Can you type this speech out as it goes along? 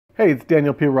Hey, it's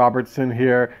Daniel P. Robertson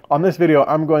here. On this video,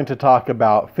 I'm going to talk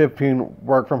about 15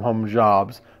 work from home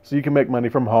jobs so you can make money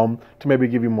from home to maybe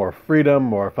give you more freedom,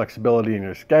 more flexibility in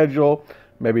your schedule,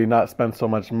 maybe not spend so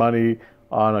much money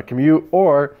on a commute,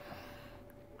 or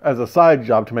as a side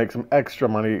job to make some extra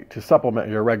money to supplement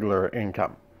your regular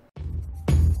income.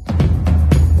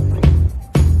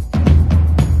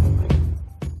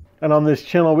 And on this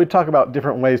channel, we talk about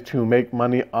different ways to make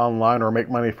money online or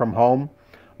make money from home.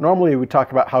 Normally, we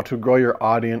talk about how to grow your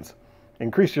audience,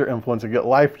 increase your influence, and get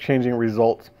life-changing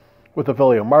results with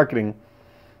affiliate marketing.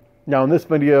 Now, in this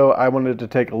video, I wanted to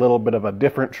take a little bit of a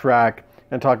different track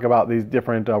and talk about these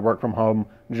different work-from-home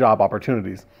job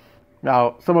opportunities.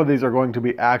 Now, some of these are going to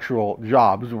be actual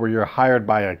jobs where you're hired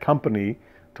by a company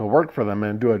to work for them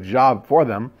and do a job for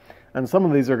them. And some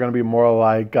of these are going to be more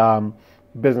like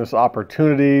business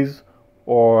opportunities,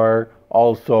 or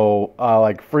also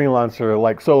like freelancer,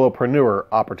 like solopreneur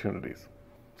opportunities.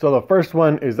 So the first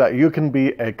one is that you can be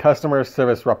a customer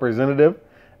service representative,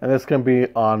 and this can be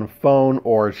on phone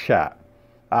or chat.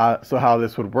 So how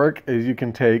this would work is you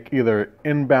can take either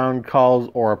inbound calls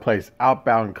or place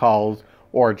outbound calls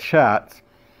or chats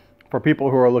for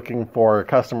people who are looking for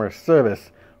customer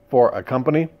service for a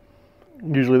company.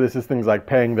 Usually this is things like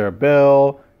paying their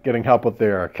bill, getting help with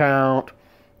their account,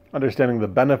 understanding the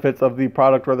benefits of the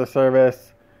product or the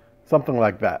service, something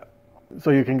like that. So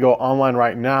you can go online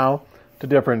right now to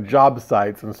different job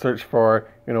sites and search for,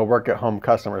 work at home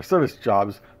customer service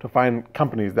jobs to find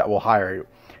companies that will hire you.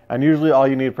 And usually all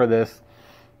you need for this,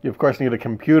 you of course need a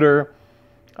computer,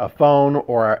 a phone,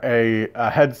 or a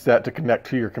headset to connect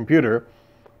to your computer,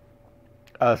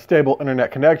 a stable internet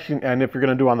connection, and if you're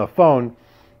going to do on the phone,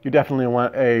 you definitely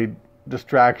want a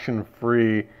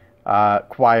distraction-free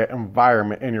quiet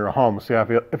environment in your home. So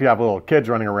if you have little kids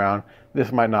running around,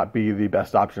 this might not be the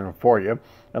best option for you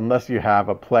unless you have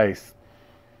a place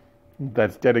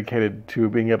that's dedicated to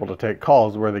being able to take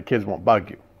calls where the kids won't bug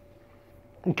you.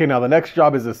 Okay, now the next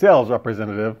job is a sales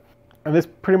representative, and this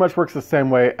pretty much works the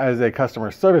same way as a customer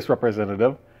service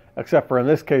representative, except for in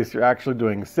this case you're actually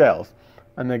doing sales.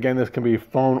 And again, this can be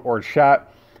phone or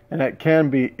chat, and it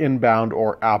can be inbound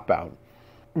or outbound.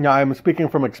 Now, I'm speaking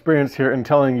from experience here and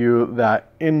telling you that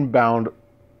inbound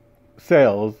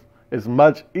sales is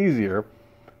much easier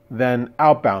than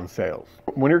outbound sales.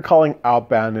 When you're calling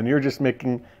outbound and you're just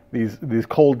making these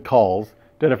cold calls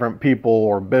to different people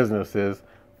or businesses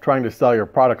trying to sell your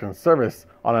product and service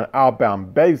on an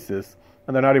outbound basis,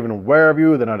 and they're not even aware of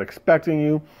you, they're not expecting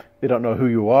you, they don't know who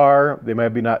you are, they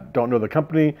maybe don't know the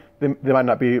company, they might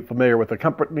not be familiar with the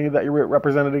company that you're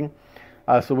representing.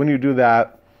 So when you do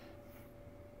that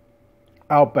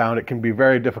outbound, it can be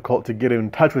very difficult to get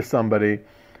in touch with somebody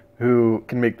who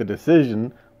can make the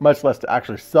decision, much less to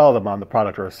actually sell them on the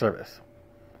product or a service.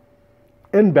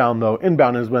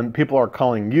 Inbound is when people are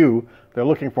calling you, they're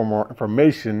looking for more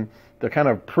information, they're kind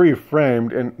of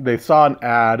pre-framed, and they saw an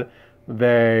ad,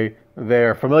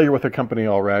 they're familiar with the company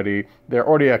already, they're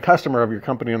already a customer of your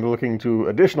company and they're looking to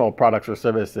additional products or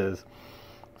services.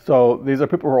 So these are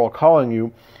people who are calling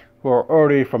you who are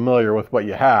already familiar with what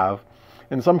you have.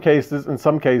 In some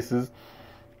cases,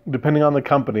 depending on the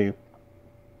company,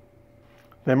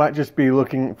 they might just be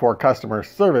looking for customer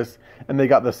service and they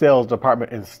got the sales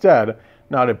department instead.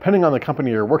 Now, depending on the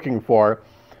company you're working for,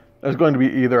 there's going to be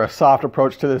either a soft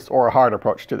approach to this or a hard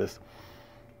approach to this.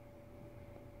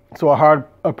 So a hard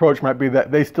approach might be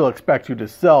that they still expect you to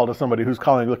sell to somebody who's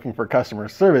calling looking for customer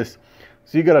service.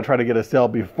 So you got to try to get a sale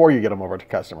before you get them over to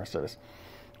customer service.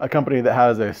 A company that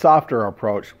has a softer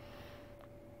approach,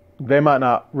 they might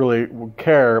not really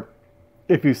care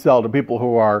if you sell to people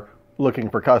who are looking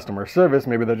for customer service.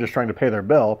 Maybe they're just trying to pay their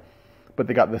bill, but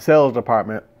they got the sales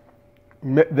department.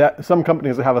 That some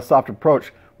companies that have a soft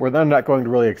approach where they're not going to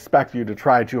really expect you to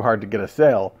try too hard to get a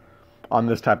sale on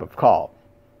this type of call.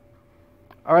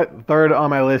 All right, third on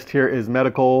my list here is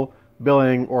medical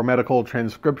billing or medical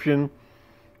transcription.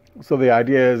 So the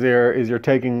idea is you're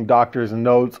taking doctors'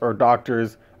 notes or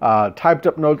doctors' typed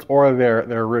up notes or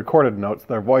their recorded notes,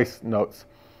 their voice notes,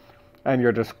 and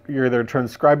you're either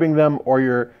transcribing them or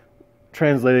you're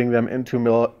translating them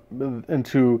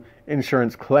into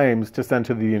insurance claims to send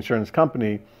to the insurance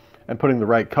company and putting the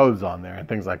right codes on there and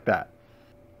things like that.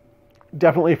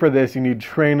 Definitely for this, you need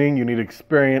training, you need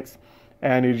experience,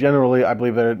 and you generally, I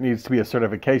believe that it needs to be a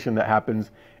certification that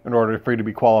happens in order for you to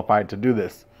be qualified to do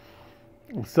this.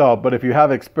 So, but if you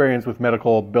have experience with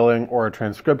medical billing or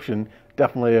transcription,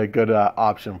 definitely a good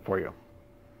option for you.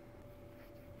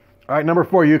 All right, number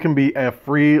 4, you can be a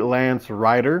freelance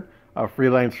writer. A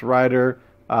freelance writer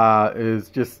is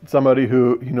just somebody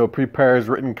who prepares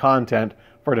written content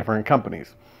for different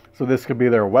companies. So this could be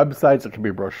their websites, it could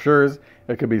be brochures,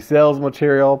 it could be sales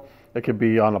material, it could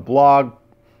be on a blog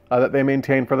that they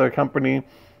maintain for their company,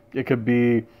 it could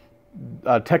be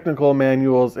technical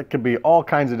manuals, it could be all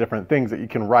kinds of different things that you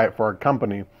can write for a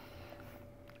company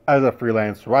as a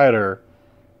freelance writer,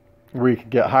 where you can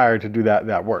get hired to do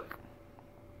that work.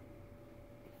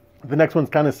 The next one's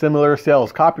kind of similar,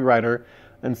 sales copywriter.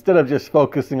 Instead of just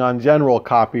focusing on general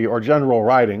copy or general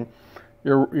writing,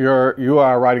 you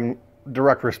are writing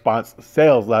direct response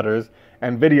sales letters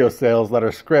and video sales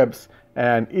letter scripts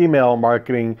and email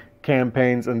marketing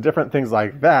campaigns and different things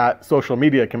like that, social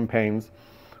media campaigns,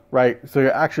 right? So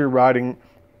you're actually writing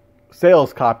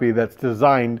sales copy that's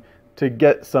designed to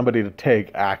get somebody to take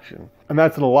action. And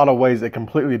that's in a lot of ways a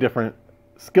completely different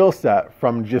skill set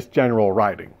from just general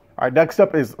writing. All right, next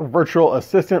up is virtual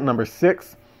assistant, number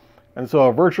 6. And so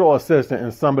a virtual assistant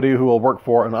is somebody who will work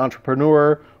for an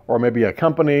entrepreneur or maybe a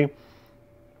company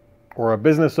or a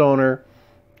business owner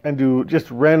and do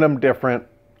just random different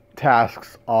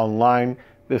tasks online.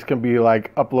 This can be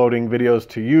like uploading videos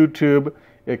to YouTube.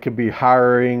 It could be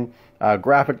hiring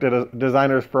graphic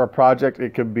designers for a project.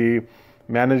 It could be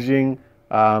managing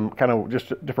kind of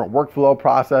just different workflow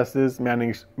processes,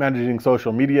 managing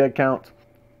social media accounts.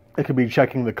 It could be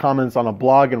checking the comments on a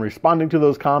blog and responding to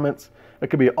those comments. It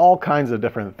could be all kinds of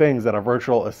different things that a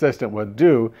virtual assistant would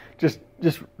do, just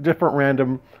different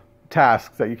random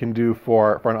tasks that you can do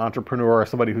for an entrepreneur or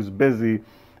somebody who's busy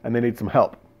and they need some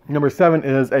help. Number 7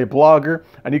 is a blogger,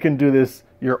 and you can do this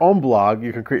your own blog.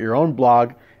 You can create your own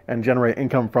blog and generate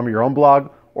income from your own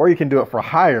blog, or you can do it for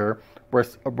hire,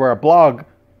 where a blog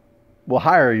will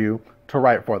hire you to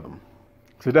write for them.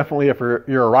 So definitely if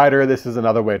you're a writer, this is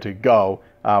another way to go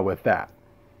with that.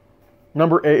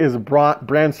 Number 8 is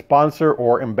brand sponsor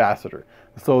or ambassador.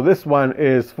 So this one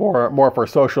is more for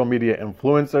social media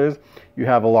influencers. You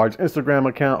have a large Instagram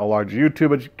account, a large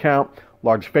YouTube account,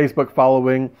 large Facebook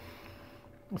following,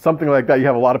 something like that. You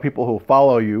have a lot of people who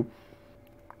follow you.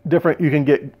 You can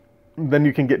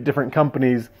get different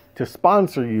companies to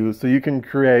sponsor you, so you can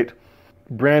create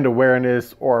brand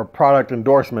awareness or product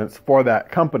endorsements for that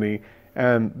company,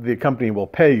 and the company will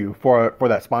pay you for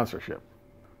that sponsorship.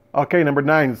 Okay, number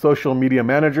 9, social media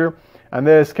manager. And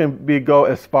this can go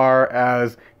as far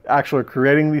as actually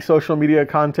creating the social media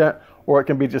content, or it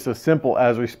can be just as simple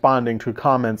as responding to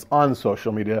comments on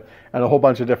social media, and a whole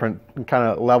bunch of different kind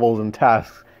of levels and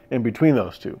tasks in between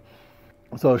those two.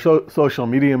 So social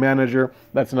media manager,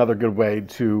 that's another good way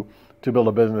to build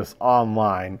a business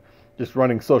online, just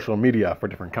running social media for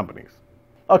different companies.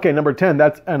 Okay, number 10,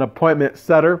 that's an appointment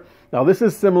setter. Now this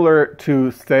is similar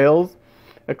to sales,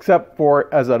 except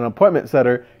for as an appointment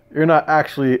setter, you're not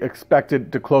actually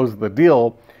expected to close the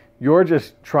deal. You're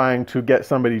just trying to get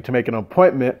somebody to make an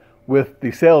appointment with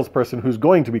the salesperson who's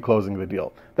going to be closing the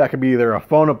deal. That could be either a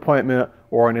phone appointment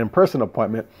or an in-person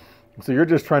appointment. So you're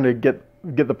just trying to get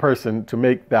the person to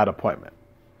make that appointment.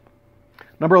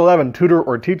 Number 11, tutor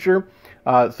or teacher.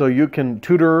 So you can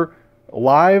tutor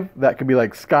live. That could be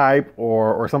like Skype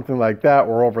or something like that,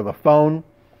 or over the phone,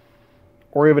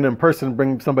 or even in person,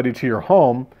 bring somebody to your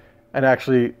home and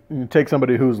actually take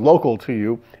somebody who's local to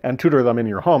you and tutor them in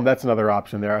your home. That's another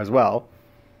option there as well.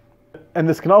 And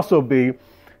this can also be,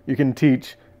 you can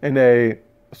teach in a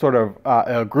sort of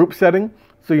a group setting.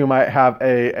 So you might have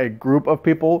a group of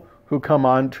people who come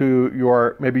on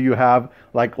to maybe you have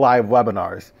like live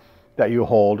webinars that you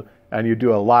hold, and you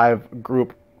do a live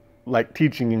group like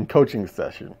teaching and coaching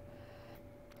session.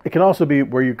 It can also be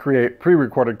where you create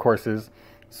pre-recorded courses.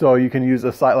 So you can use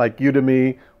a site like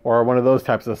Udemy or one of those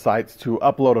types of sites to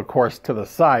upload a course to the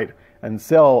site and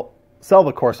sell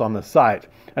the course on the site.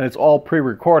 And it's all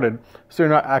pre-recorded, so you're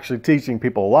not actually teaching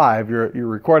people live. You're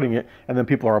recording it, and then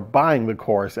people are buying the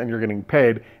course, and you're getting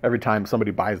paid every time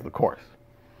somebody buys the course.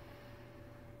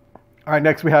 All right,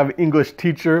 next we have English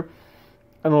teacher.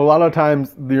 And a lot of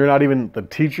times you're not even the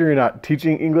teacher, you're not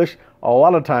teaching English. A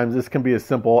lot of times this can be as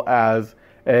simple as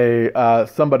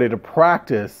somebody to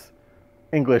practice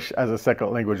English as a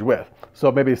second language with.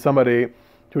 So maybe somebody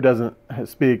who doesn't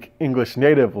speak English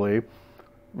natively,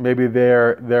 maybe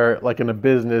they're like in a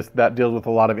business that deals with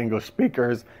a lot of English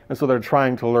speakers, and so they're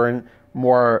trying to learn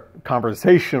more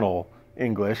conversational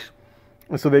English.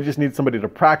 And so they just need somebody to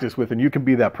practice with, and you can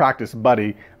be that practice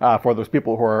buddy for those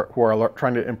people who are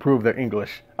trying to improve their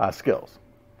English skills.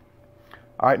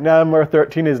 All right, number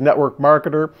 13 is network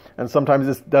marketer, and sometimes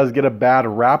this does get a bad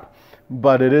rap,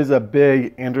 but it is a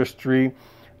big industry,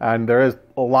 and there is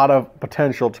a lot of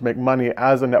potential to make money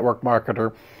as a network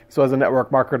marketer. So as a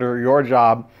network marketer, your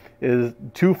job is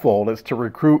twofold. It's to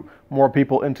recruit more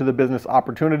people into the business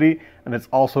opportunity, and it's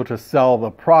also to sell the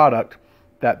product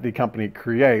that the company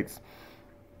creates.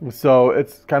 So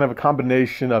it's kind of a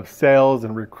combination of sales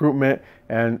and recruitment,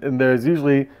 and there's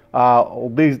usually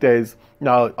these days.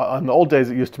 Now, in the old days,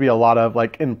 it used to be a lot of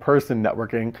like in-person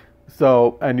networking.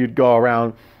 So, and you'd go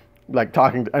around like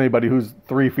talking to anybody who's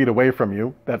 3 feet away from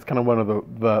you. That's kind of one of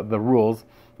the rules,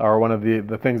 or one of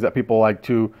the things that people like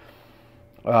to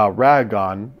rag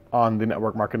on the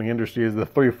network marketing industry is the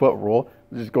 3-foot rule.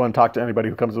 Just go and talk to anybody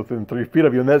who comes within 3 feet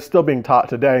of you, and that's still being taught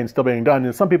today and still being done.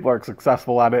 And some people are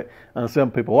successful at it, and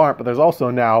some people aren't. But there's also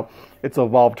now it's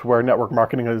evolved to where network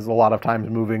marketing is a lot of times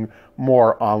moving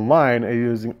more online and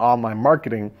using online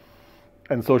marketing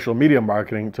and social media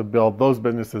marketing to build those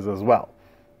businesses as well.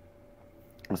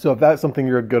 So if that's something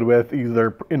you're good with,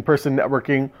 either in-person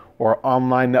networking or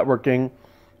online networking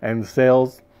and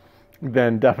sales,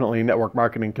 then definitely network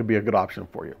marketing could be a good option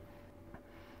for you.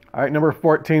 All right, number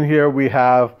 14 here, we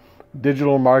have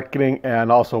digital marketing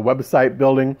and also website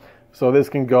building. So this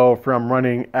can go from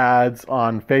running ads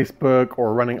on Facebook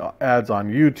or running ads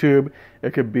on YouTube.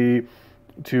 It could be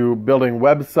to building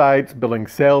websites, building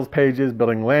sales pages,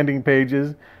 building landing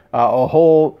pages, a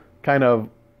whole kind of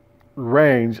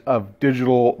range of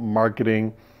digital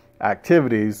marketing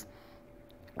activities.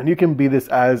 And you can be this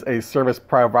as a service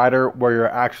provider where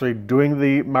you're actually doing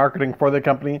the marketing for the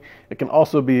company. It can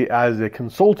also be as a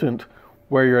consultant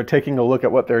where you're taking a look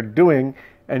at what they're doing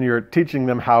and you're teaching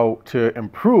them how to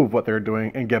improve what they're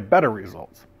doing and get better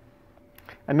results.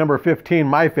 And number 15,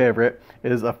 my favorite,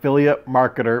 is affiliate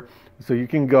marketer. So you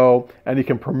can go and you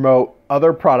can promote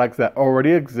other products that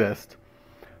already exist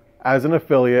as an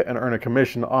affiliate and earn a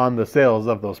commission on the sales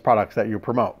of those products that you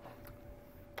promote.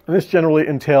 And this generally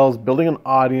entails building an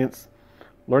audience,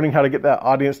 learning how to get that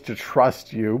audience to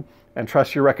trust you and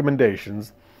trust your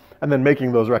recommendations, and then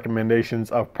making those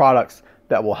recommendations of products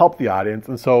that will help the audience.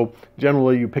 And so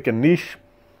generally you pick a niche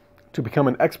to become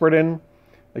an expert in,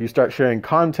 you start sharing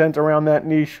content around that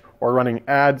niche or running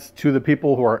ads to the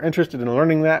people who are interested in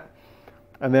learning that.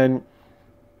 And then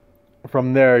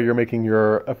from there, you're making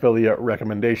your affiliate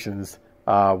recommendations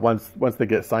once they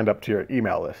get signed up to your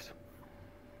email list.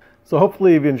 So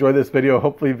hopefully if you enjoyed this video,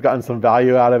 hopefully you've gotten some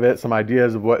value out of it, some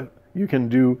ideas of what you can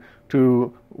do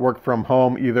to work from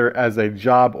home, either as a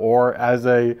job or as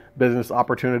a business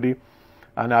opportunity.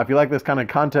 Now, if you like this kind of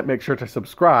content, make sure to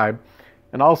subscribe.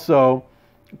 And also,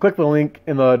 click the link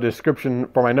in the description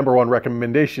for my #1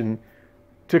 recommendation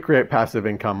to create passive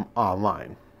income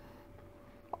online.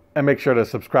 And make sure to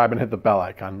subscribe and hit the bell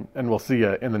icon, and we'll see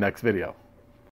you in the next video.